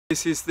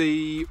This is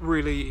the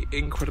really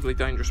incredibly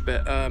dangerous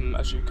bit,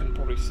 as you can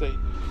probably see.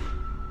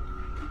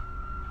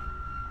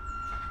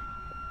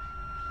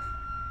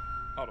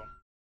 Hold on.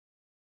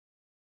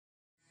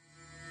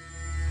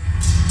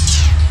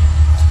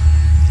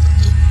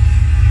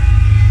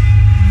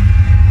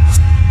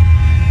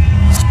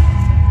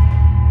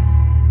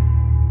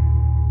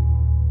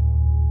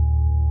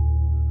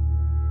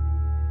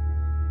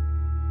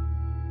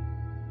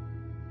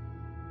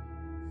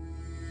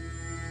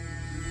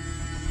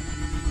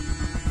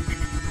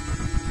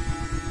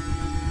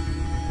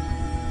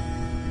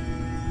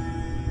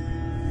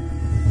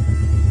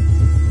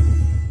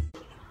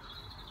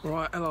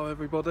 Right, hello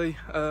everybody.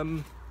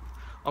 I'm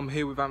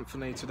here with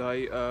Anthony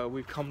today.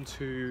 We've come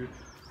to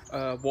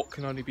what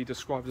can only be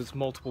described as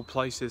multiple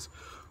places.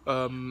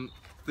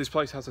 This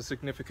place has a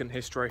significant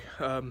history.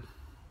 I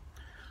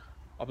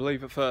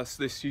believe at first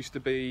this used to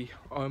be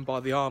owned by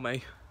the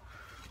army,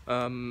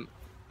 and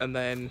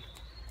then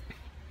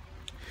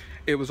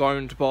it was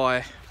owned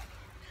by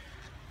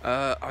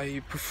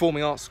a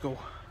performing arts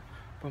school,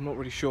 but I'm not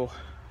really sure.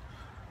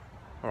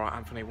 Alright,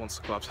 Anthony wants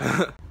the gloves.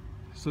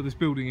 So this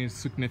building is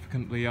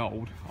significantly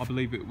old. I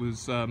believe it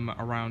was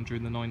around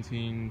during the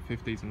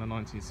 1950s and the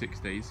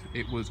 1960s.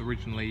 It was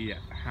originally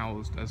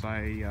housed as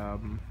a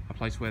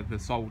place where the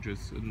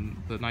soldiers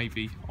and the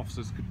Navy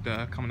officers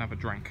could come and have a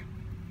drink.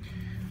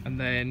 And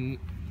then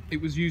it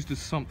was used as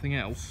something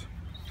else.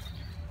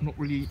 I'm not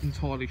really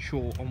entirely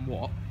sure on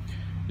what.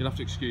 You'll have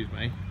to excuse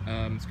me.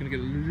 It's going to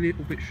get a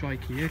little bit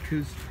shaky here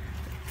because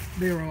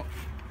there are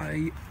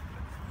a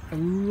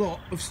lot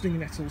of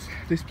stinging nettles.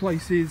 This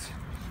place is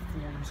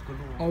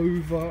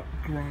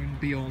overgrown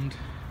beyond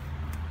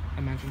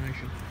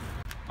imagination.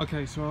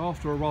 Okay, so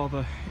after a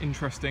rather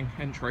interesting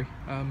entry,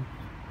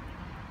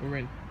 we're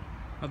in.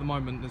 At the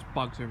moment there's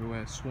bugs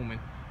everywhere swarming,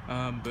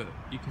 but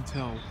you can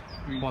tell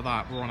by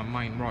that we're on a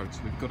main road,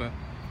 so we've got to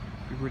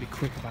be really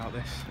quick about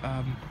this.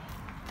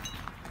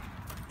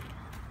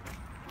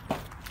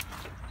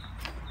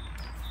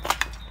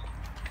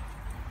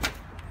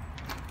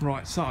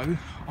 Right, so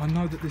I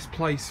know that this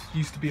place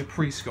used to be a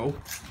preschool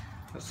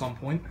at some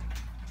point.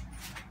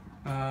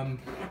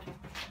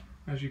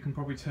 As you can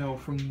probably tell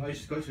from... I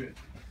used to go to it.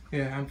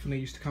 Yeah, Anthony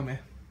used to come here.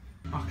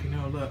 Fucking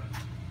hell, look.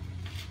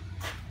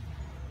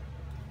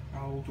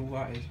 How old all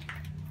that is.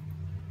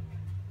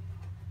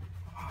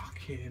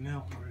 Fucking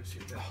hell. Oh,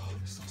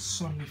 there's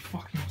so many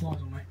fucking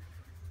flies on me.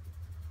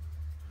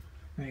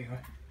 There you go.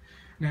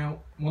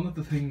 Now, one of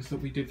the things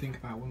that we did think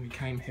about when we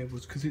came here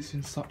was because it's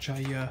in such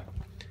a...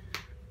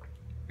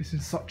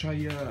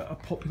 a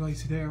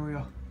populated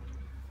area,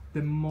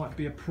 there might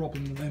be a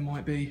problem. There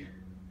might be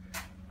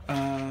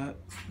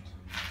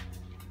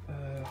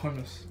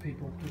homeless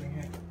people living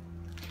here.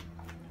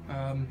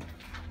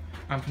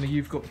 Anthony,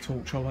 you've got the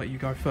torch. I'll let you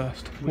go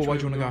first. What way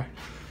do you want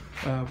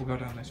to go? We'll go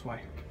down this way.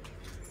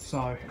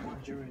 So,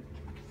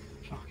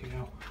 fucking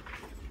hell.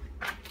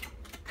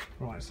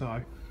 Right,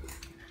 so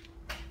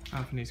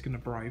Anthony's gonna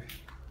brave.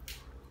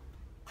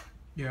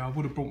 Yeah, I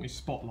would have brought me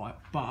spotlight,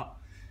 but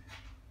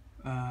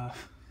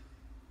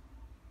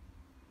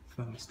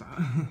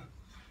thermostat.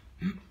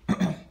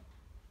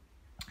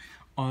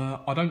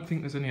 I don't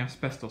think there's any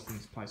asbestos in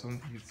this place. I don't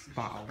think it's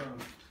that old.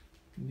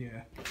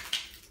 Yeah.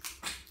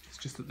 It's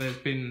just that there's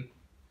been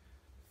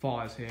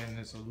fires here and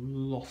there's a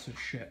lot of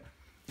shit.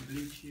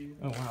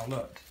 Oh wow,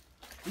 look.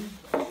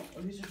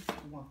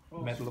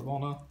 Medal of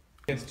Honor.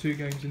 There's 2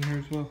 games in here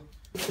as well.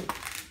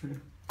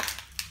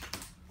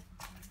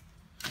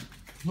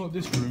 Not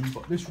this room,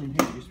 but this room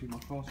here used to be my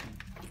classroom.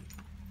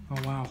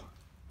 Oh wow.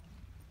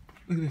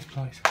 Look at this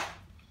place.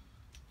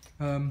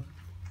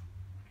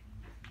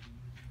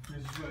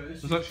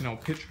 There's actually an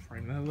old picture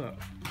frame there, look.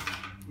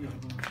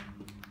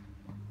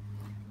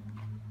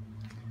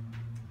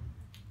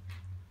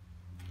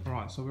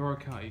 Alright, so we're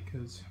okay,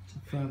 because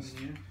first...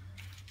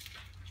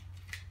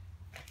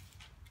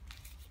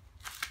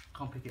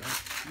 Can't pick it up.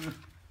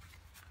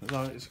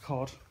 No, it's a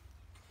card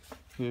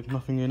with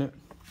nothing in it.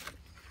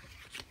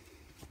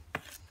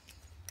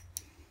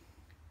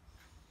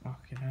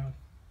 Fucking hell.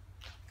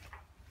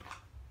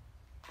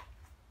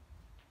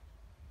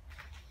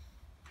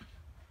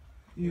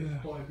 Yeah.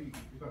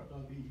 Diabetes, you've got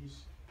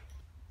diabetes.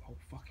 Oh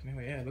fucking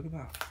hell, yeah, look at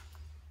that.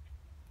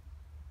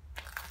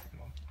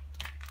 Come on.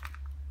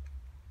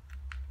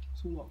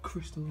 It's all like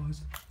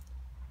crystallised.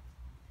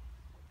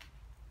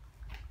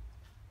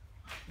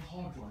 The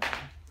hard drive.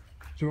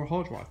 Is there a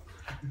hard drive?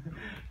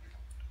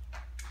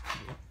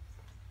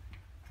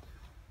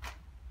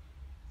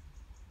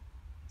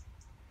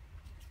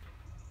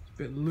 A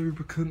bit of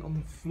lubricant on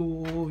the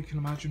floor. You can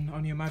imagine,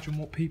 only imagine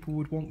what people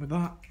would want with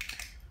that.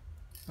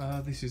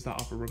 This is that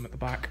other room at the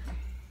back.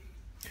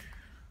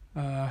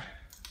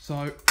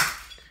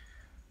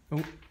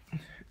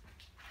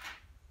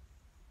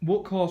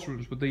 What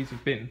classrooms would these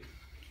have been?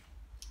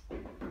 Do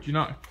you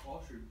know?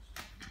 Classrooms.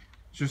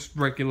 Just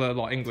regular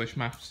like English,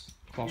 maths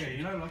classrooms. Yeah,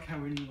 you know, like how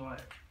in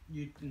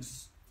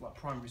like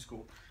primary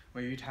school,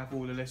 where you'd have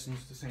all the lessons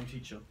with the same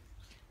teacher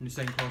in the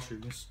same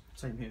classroom. It's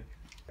same here.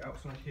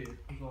 Outside here,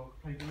 is like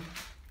playground.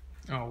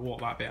 Oh, what,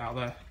 that bit out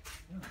there?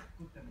 Yeah,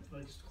 good damn it,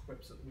 there's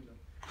cobwebs at the window.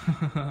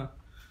 I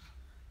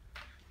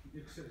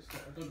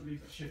don't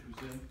believe that shed was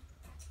there.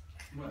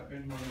 Might have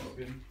been, might not have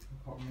been. I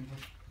can't remember.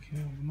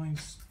 Okay, the main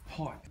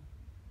pipe.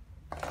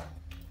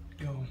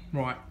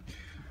 Right,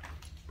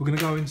 we're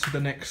gonna go into the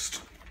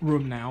next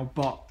room now,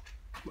 but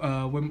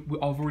I've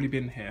already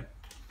been here,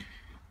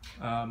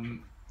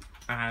 and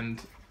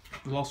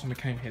the last time we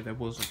came here there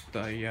was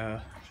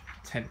a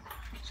tent,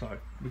 so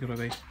we're gonna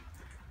be a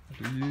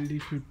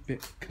little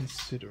bit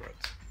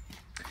considerate.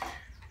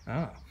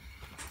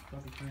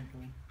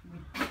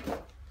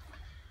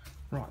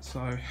 Right,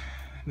 so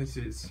this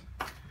is,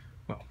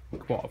 well,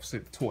 quite obviously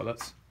the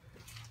toilets.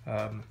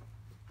 Got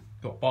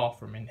a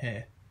bathroom in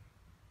here.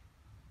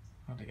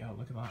 Bloody hell,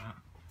 look at that.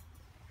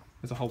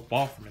 There's a whole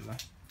bathroom in there.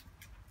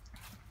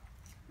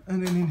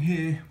 And then in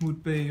here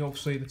would be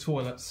obviously the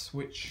toilets,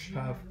 which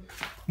have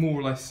more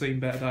or less seen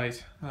better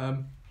days.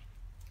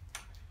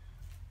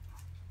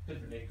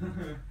 Definitely.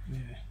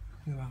 Yeah,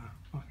 look at that.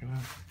 Fucking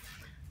hell.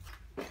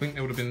 I think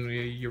there would have been a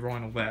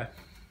urinal there.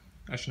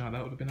 Actually, no,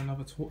 that would have been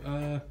another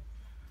toilet.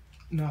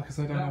 No, because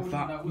they don't have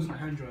that. That wasn't a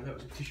hand dryer, that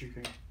was a tissue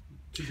thing.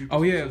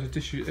 Oh yeah, it was a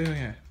tissue. Oh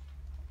yeah.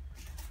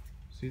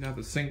 So you'd have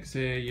the sinks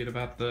here. You'd have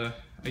had a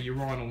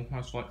urinal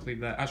most likely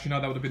there. Actually, no,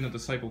 that would have been a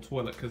disabled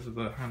toilet because of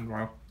the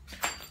handrail.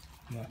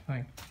 That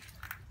thing.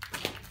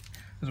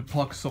 There's a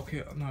plug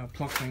socket. No, a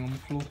plug thing on the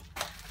floor.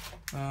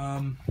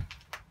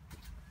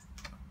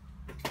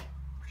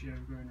 Pretty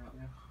overgrown out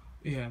there.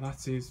 Yeah,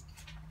 that is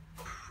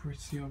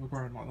pretty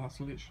overgrown. Like that's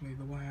literally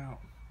the way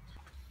out.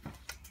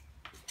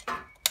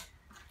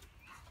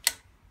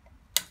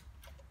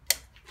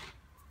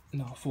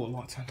 No, I thought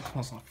light turned off. I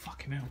was like,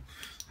 fucking hell.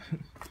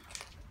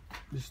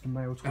 This is the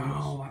male toilet.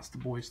 Oh, that's the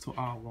boys' toilet.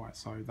 Oh, right,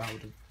 so that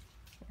would have.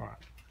 Right.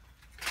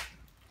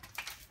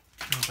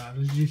 About a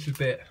little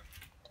bit.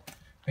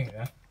 Think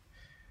there.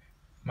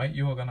 Mate,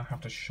 you are going to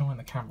have to shine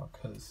the camera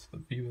because the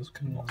viewers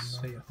cannot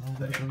see it.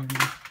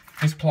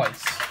 This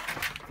place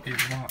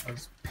is like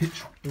as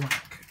pitch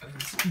black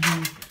as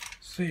you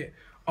see it.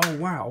 Oh,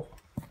 wow.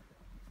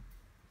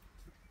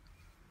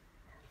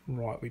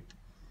 Right, we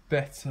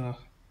better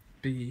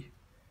be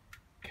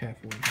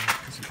careful with that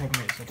because the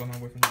problem is I don't know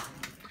whether or not.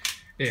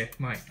 Here,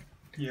 mate.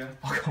 Yeah.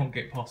 I can't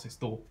get past this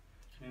door.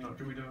 Can you not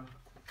do we do?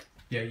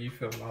 Yeah, you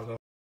film that.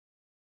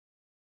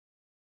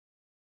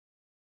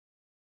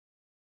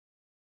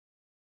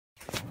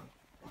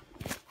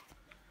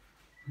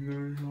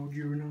 There's an old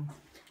urinal.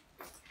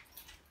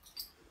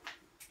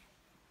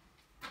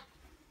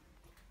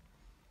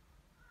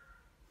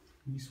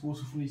 These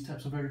water from these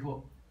taps are very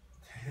hot.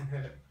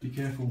 Be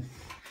careful.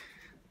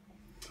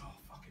 Oh,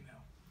 fucking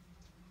hell.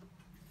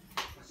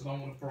 Because I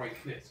don't want to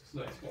break this because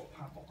look, it's got a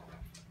padlock on it.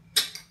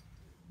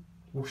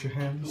 Wash your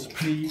hands,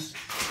 please.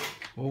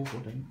 Oh,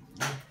 god damn.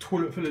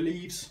 Toilet full of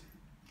leaves.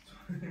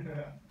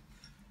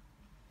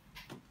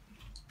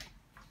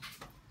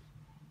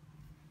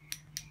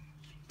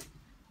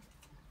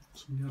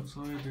 So on the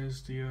outside,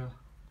 there's the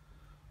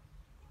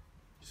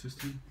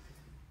system.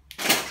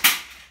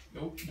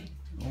 Nope.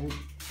 Oh,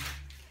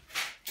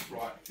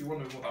 Right, if you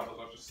wonder what that was,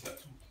 I just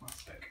stepped on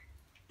plastic.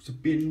 it's a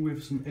bin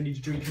with some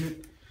energy drink in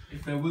it.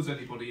 If there was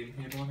anybody in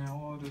here by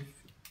now, I'd have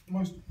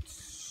most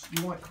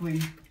likely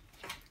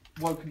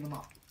woken them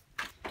up.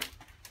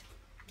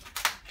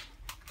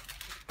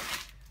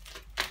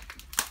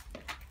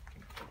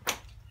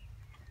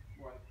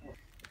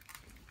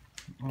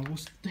 Oh,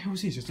 what the hell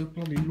is this? It's a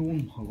bloody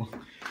lawnmower.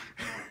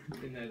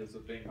 In there, there's a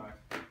beanbag.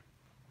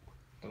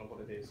 Don't know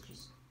what it is.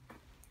 Just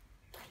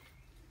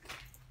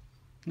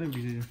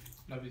Nobody's here.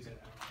 nobody's in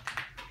there.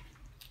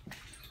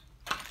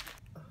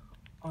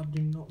 I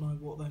do not know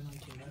what they're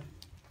making there.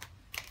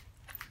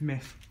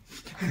 Meth.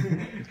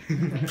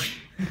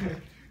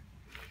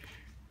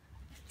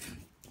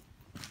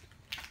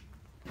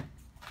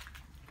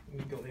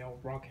 We've got the old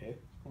rug here,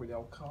 probably the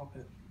old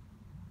carpet.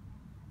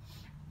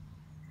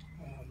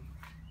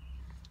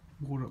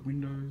 Walled up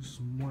windows,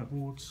 some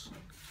whiteboards.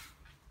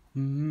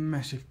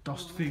 Massive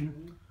dust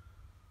thing.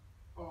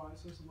 Alright,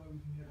 so that's the way we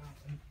can get out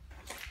then.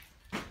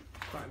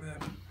 Back there.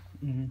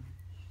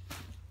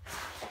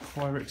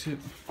 Fire exit.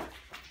 I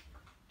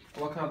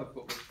like how they've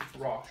got the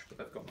brush, but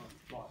they've got no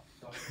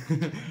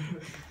light.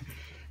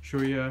 Shall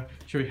we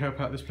help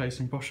out this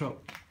place and brush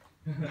up?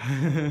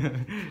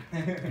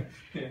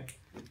 Yeah.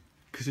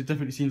 Because it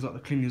definitely seems like the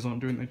cleaners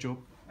aren't doing their job.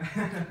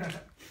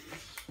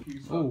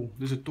 Oh,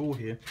 there's a door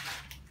here.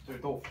 There's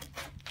a door.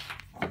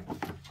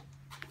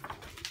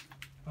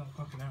 Oh,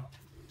 fucking hell.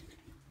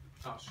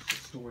 Oh, it's just a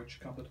storage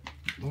cupboard.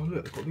 Oh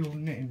look, they've got the old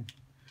netting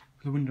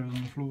for the windows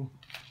on the floor.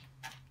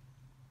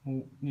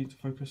 Oh, need to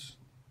focus.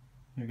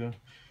 There you go.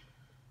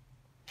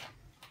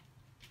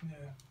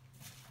 Yeah.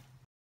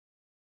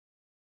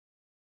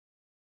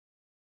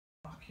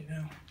 Fucking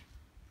hell.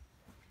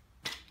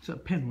 Is that a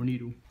pen or a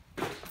needle?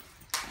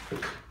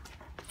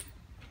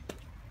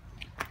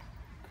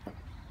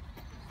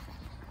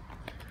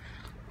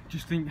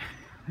 Just think,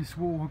 this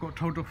wall I got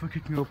told off for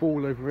kicking a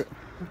ball over it.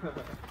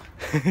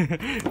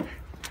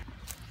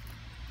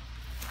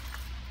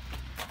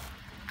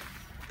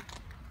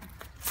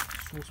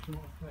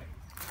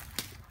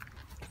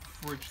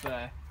 Fridge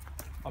there.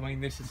 I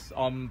mean, this is.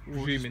 I'm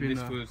presuming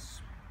this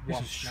was. This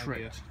once is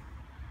shredded.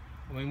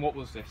 I mean, what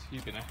was this?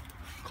 You've been here.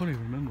 Can't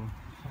even remember.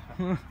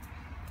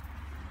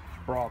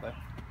 Bra there.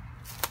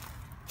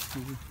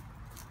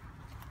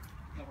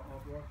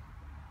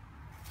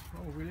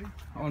 Oh really?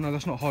 Oh no,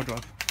 that's not hard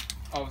drive.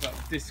 Oh, was that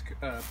disc?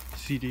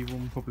 CD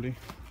one probably.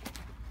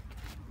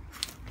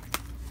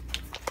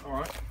 All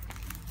right.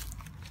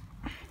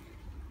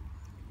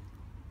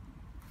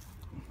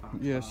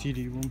 Yeah,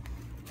 CD one.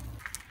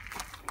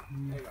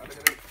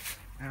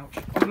 Ouch.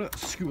 Oh look,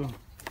 scooter.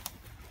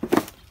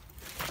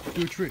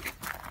 Do a trick.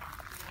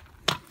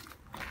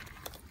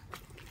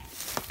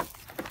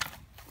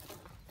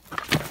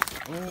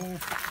 Oh.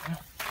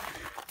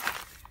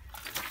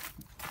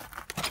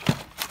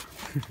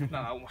 No,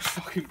 that almost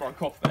fucking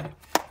broke off there.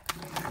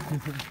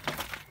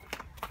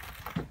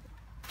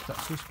 That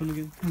saucepan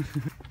again?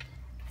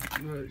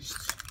 No, it's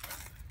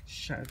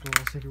shattered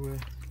glass everywhere.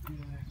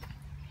 Yeah.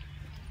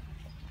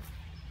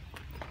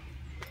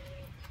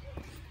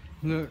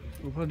 Look,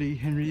 bloody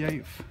Henry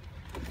VIII.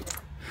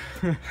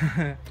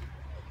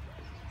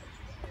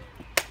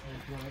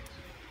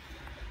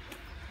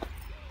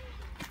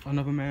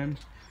 Another man.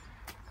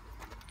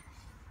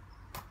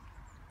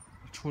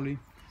 A trolley.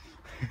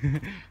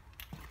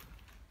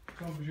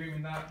 So I'm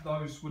presuming that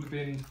those would have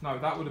been, no,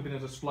 that would have been a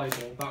display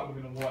board, that would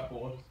have been a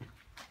whiteboard.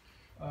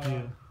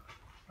 Yeah.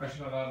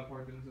 Actually, no, that would have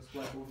probably been a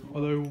display board.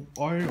 Although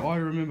I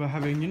remember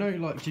having, you know,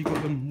 like you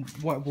got them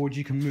whiteboards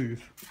you can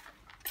move.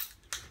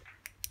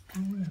 Oh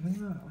yeah, look at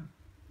that.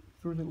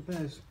 For little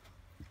bears.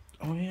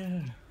 Oh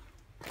yeah.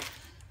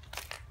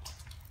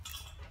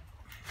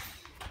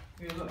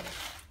 Yeah, look.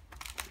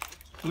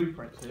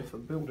 Blueprints here for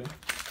the building.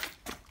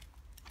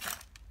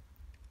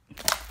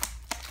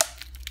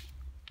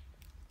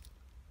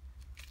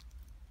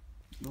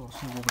 Oh,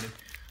 it's so wobbly.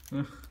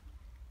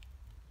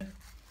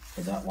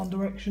 Is that One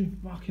Direction?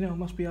 Fucking hell,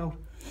 must be old.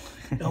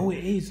 Oh,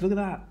 it is. Look at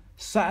that.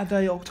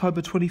 Saturday,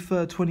 October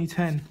 23rd,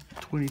 2010.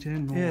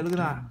 2010. Yeah, look at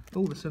that.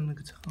 Oh, they're selling the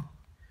guitar.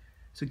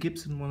 It's a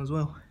Gibson one as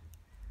well.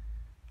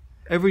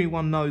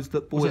 Everyone knows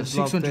that boys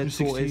love their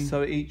toys,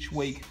 so each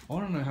week. I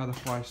don't know how the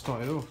fire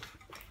started off.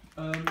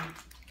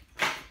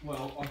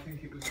 Well, I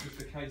think it was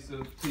just a case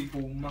of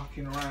people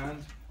mucking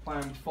around,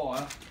 playing with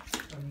fire,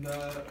 and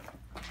I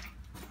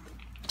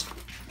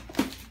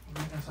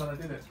think that's how they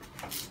did it.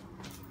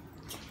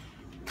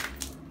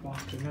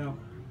 Fucking hell.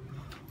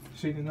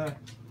 Seen in there?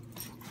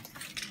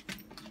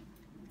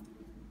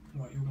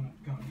 Right, you're gonna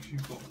go if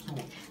you've got a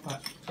torch.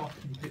 That's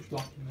fucking pitch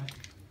black in there.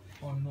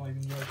 I'm not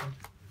even joking.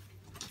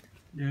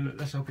 Yeah, look,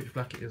 that's how pitch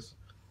black it is.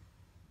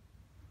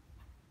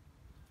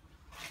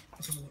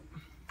 Let's have a look.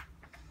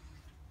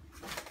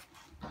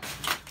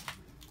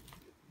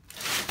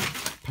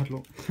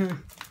 Padlock.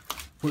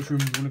 Which room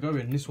do you want to go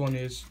in? This one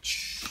is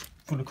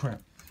full of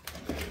crap.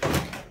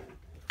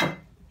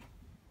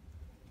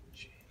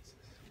 Jesus.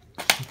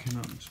 Checking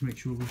up, just make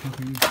sure there's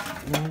nothing.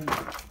 Well,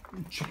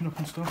 checking up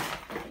on stuff.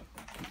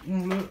 Oh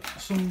look,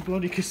 some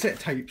bloody cassette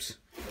tapes.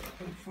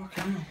 Oh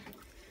fucking hell.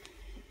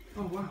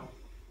 Oh wow.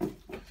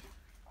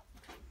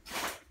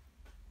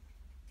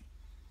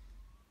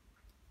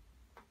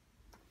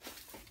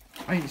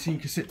 I ain't seen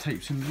cassette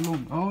tapes in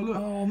long. Oh look.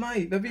 Oh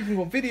mate, they've even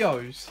got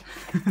videos.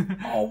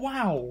 Oh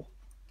wow.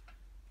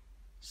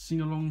 Sing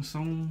along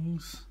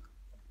songs.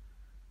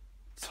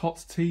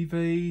 Tots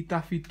TV,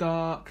 Daffy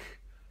Duck.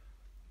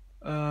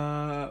 Who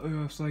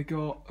else they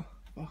got?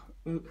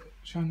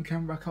 Showing the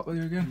camera back up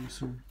there again.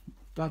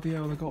 Bloody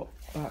hell, they got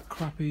that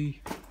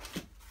crappy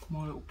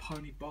My Little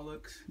Pony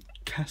bollocks.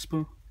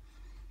 Casper.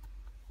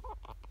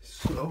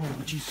 Oh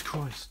Jesus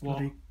Christ! What?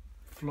 Bloody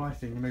fly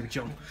thing, maybe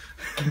jump.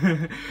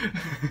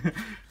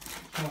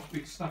 Oh,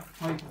 big stack of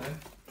paper there.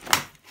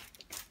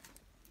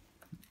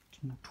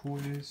 Some more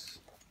toys.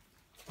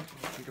 What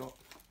have we got?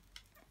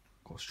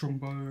 Got a strong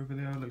bow over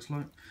there. Looks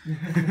like.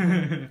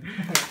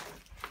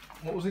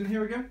 What was in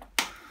here again?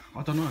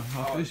 I don't know.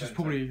 Oh, This is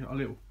probably a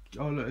little.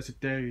 Oh look, it's a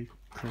dairy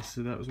Chris.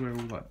 So that was where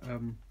all like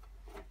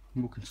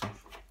milk and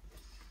stuff.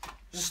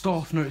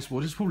 Staff notice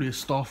board. This is probably a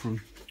staff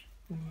room.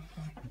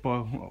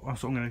 But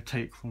that's what I'm going to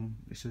take from.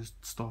 It says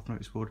staff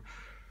notice board.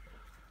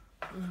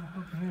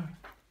 Okay.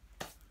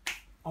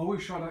 I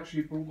wish I'd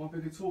actually brought my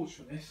bigger torch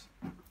for this.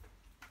 Do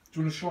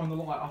you want to shine the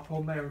light up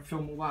on there and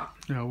film all that?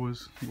 Yeah, I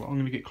was. Well, I'm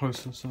going to get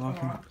closer so I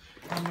can.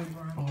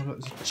 Alright. Oh, look,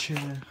 there's a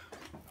chair.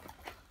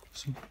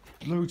 Some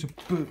loads of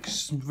books.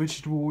 Some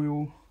vegetable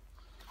oil.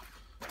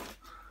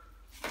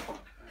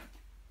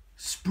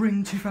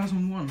 Spring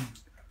 2001.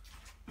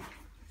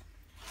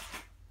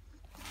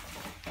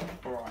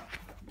 Alright,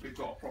 we've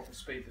got to proper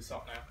speed this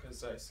up now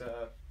because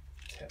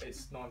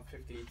it's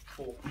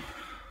 9:54.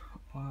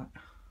 Right.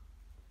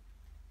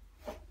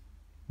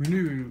 We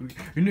knew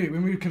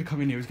when we could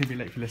come in here it was going to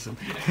be late for lesson.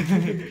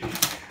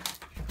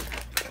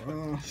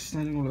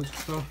 Standing all loads of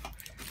stuff.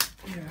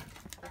 Yeah,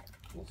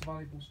 lots of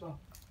valuable stuff.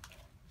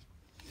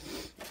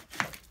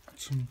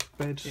 Some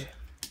beds. Yeah.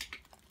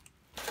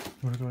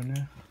 Want to go in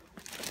there?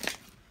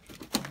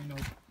 I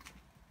know.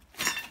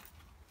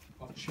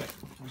 I'll check.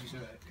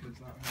 redo it because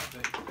that might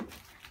be.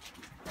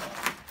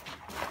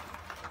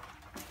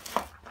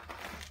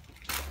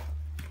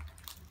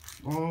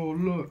 Oh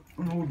look,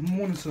 an old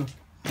monitor.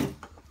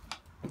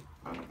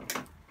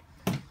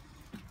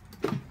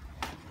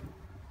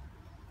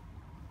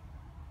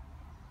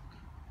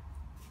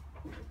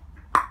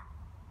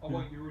 Oh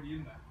wait, you're already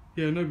in there.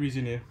 Yeah, nobody's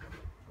in here.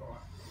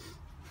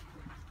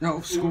 Right. Out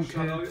of school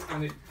care.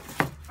 And it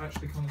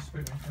actually kind of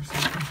spinning for a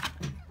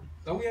second.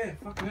 Oh yeah,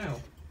 fucking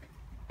hell.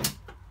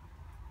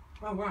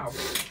 Oh wow.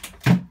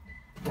 Right,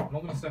 I'm not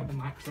going to step on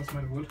that because that's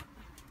made of wood.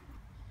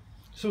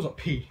 Smells like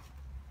pee.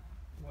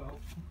 Well.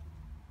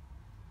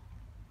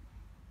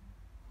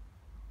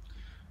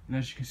 And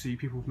as you can see,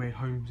 people have made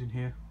homes in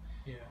here.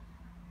 Yeah.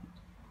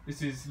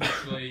 This is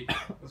literally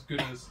as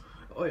good as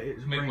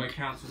It's Midway rank.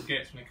 Council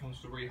gets when it comes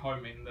to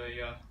rehoming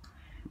the.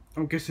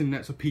 I'm guessing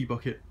that's a pee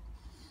bucket.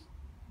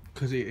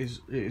 Because it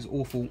is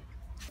awful.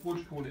 What do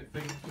you call it?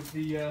 Things with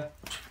the.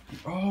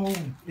 Oh,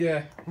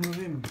 Yeah. one of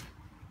them.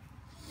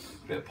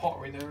 Bit of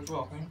pottery there as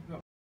well, I think.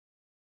 Look.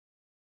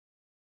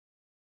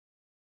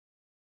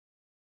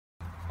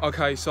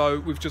 Okay, so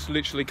we've just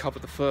literally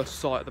covered the first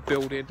site of the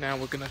building. Now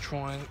we're going to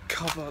try and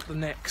cover the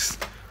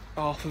next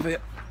half of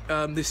it.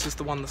 This is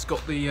the one that's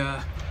got the.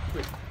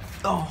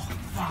 Oh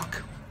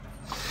fuck!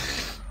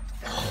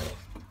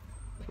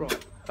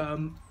 Right.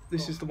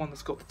 This is the one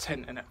that's got the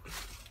tent in it.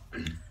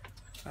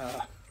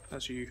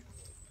 As you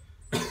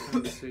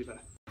can see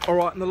there.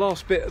 Alright, and the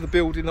last bit of the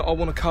building that I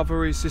want to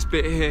cover is this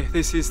bit here.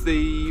 This is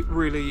the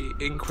really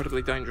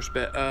incredibly dangerous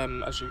bit,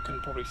 as you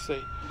can probably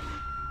see.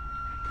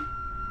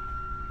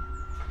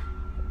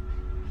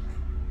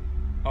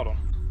 Hold on.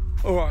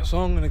 Alright, so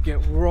I'm going to get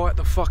right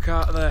the fuck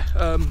out of there.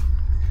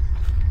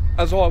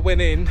 As I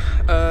went in,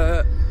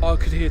 I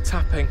could hear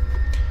tapping.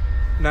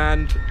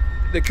 And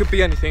there could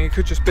be anything. It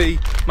could just be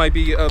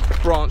maybe a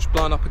branch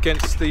blown up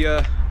against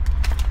the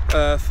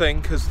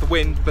thing because of the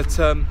wind. But,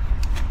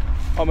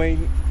 I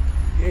mean,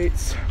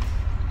 it's...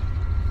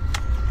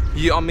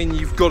 I mean,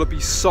 you've got to be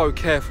so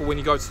careful when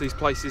you go to these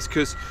places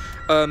because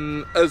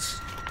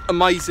as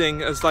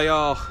amazing as they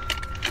are,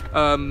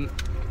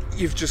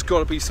 you've just got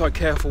to be so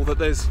careful that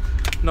there's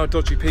no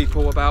dodgy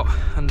people about.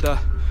 And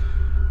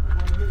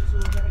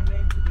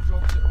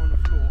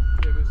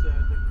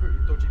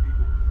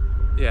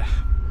yeah.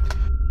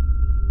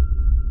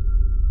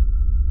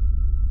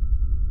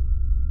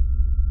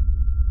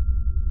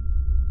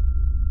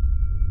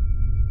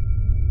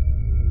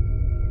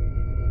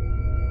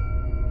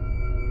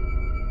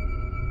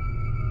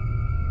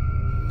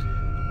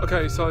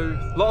 Okay, so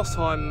last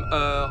time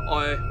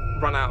I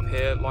ran out of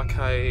here like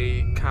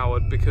a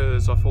coward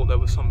because I thought there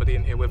was somebody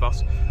in here with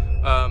us.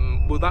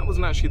 Well, that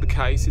wasn't actually the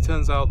case. It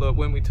turns out that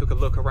when we took a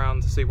look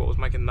around to see what was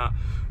making that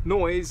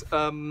noise,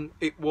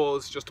 it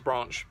was just a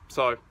branch.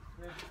 So,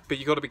 but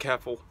you got to be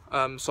careful.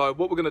 So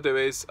what we're going to do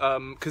is,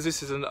 because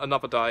this is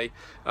another day,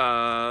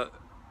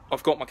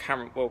 I've got my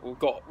camera. Well,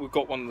 we've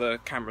got one of the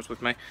cameras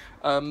with me.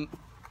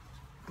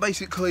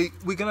 Basically,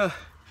 we're going to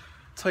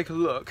take a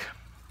look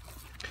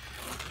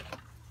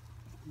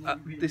at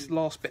this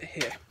last bit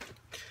here.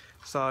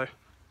 So,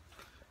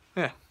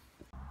 yeah.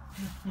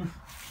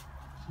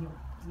 It's not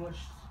much.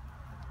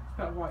 It's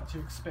about right to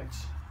expect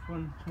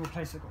when a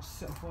place that got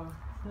set on fire.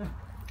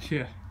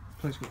 Yeah,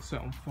 place got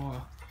set on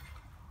fire.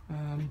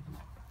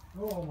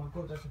 Oh my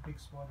god, that's a big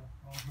spider.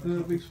 Oh,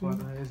 The big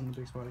spider? It isn't a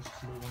big spider, it's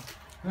just a little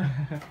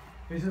one.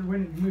 It's that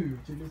when it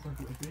moved, it looked like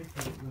it was big,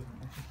 but it wasn't.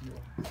 It's just a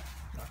little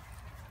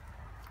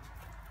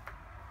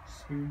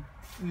spoon.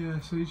 Yeah,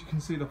 so as you can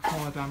see, the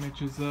fire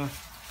damage is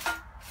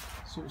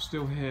sort of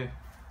still here.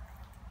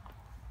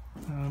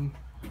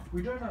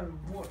 We don't know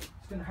what's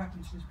going to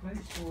happen to this place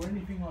or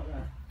anything like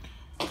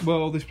that.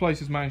 Well, this place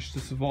has managed to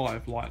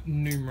survive like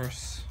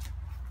numerous.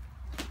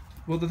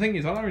 Well, the thing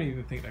is, I don't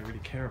even think they really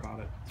care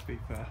about it, to be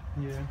fair.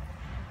 Yeah.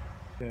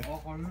 Yeah.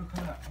 I'm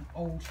looking at an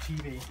old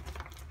TV.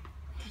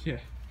 Yeah.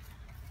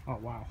 Oh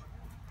wow.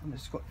 And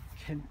it's got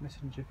Kent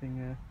Messenger thing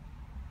there.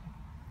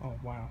 Oh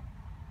wow.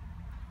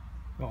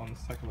 Go on,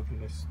 let's take a look at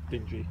this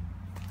dingy.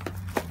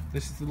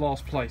 This is the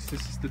last place.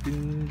 This is the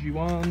dingy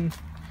one.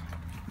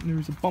 There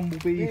is a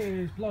bumblebee. Yeah,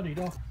 it's bloodied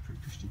off.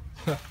 Pretty twisty.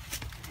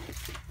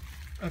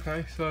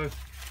 Okay, so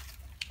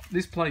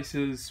this place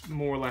has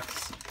more or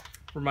less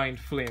remained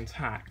fully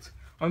intact.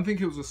 I don't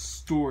think it was a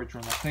storage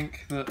room. I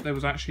think that there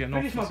was actually an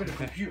office. This might have been a in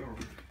there. computer room.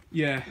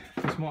 Yeah,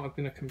 this might have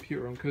been a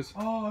computer room because.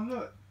 Oh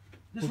look,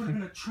 this would have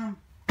been a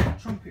trumpet or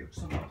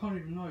something. I can't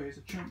even know. It's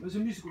a trumpet. There's a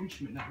musical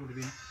instrument that would have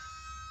been.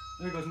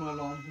 There goes my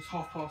alarm. It's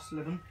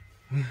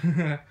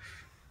 11:30.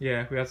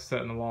 Yeah, we had to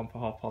set an alarm for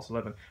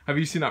 11:30. Have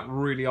you seen that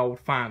really old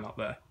fan up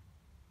there?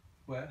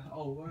 Where?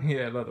 Oh, where?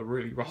 Yeah, look, the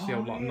really rusty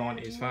old like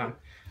 90s fan.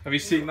 Have you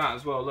seen that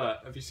as well?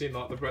 Look, have you seen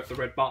like the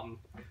red button?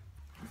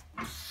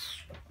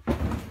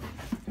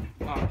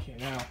 Fucking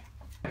hell.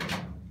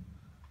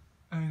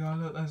 There you go,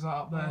 look, there's that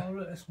up there. Oh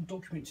look, there's some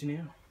documents in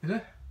here. Is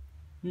it?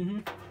 Mm-hmm.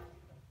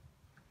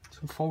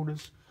 Some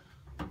folders.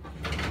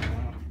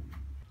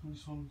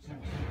 This one's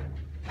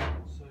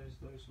so is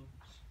those ones.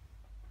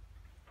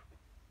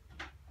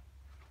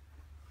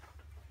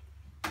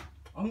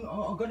 I'm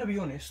gonna be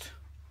honest.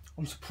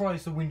 I'm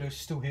surprised the window's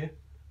still here.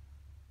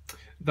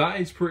 That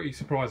is pretty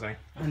surprising.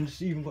 And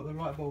it's even got the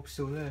light bulb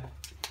still there.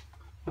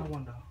 I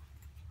wonder.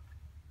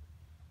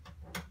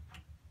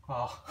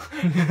 Oh.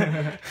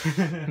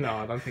 No,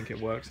 I don't think it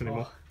works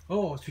anymore.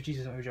 Oh, sweet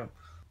Jesus, let me jump.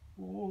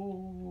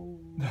 Oh.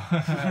 Look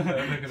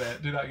at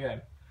that. Do that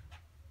again.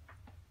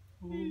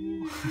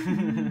 Oh.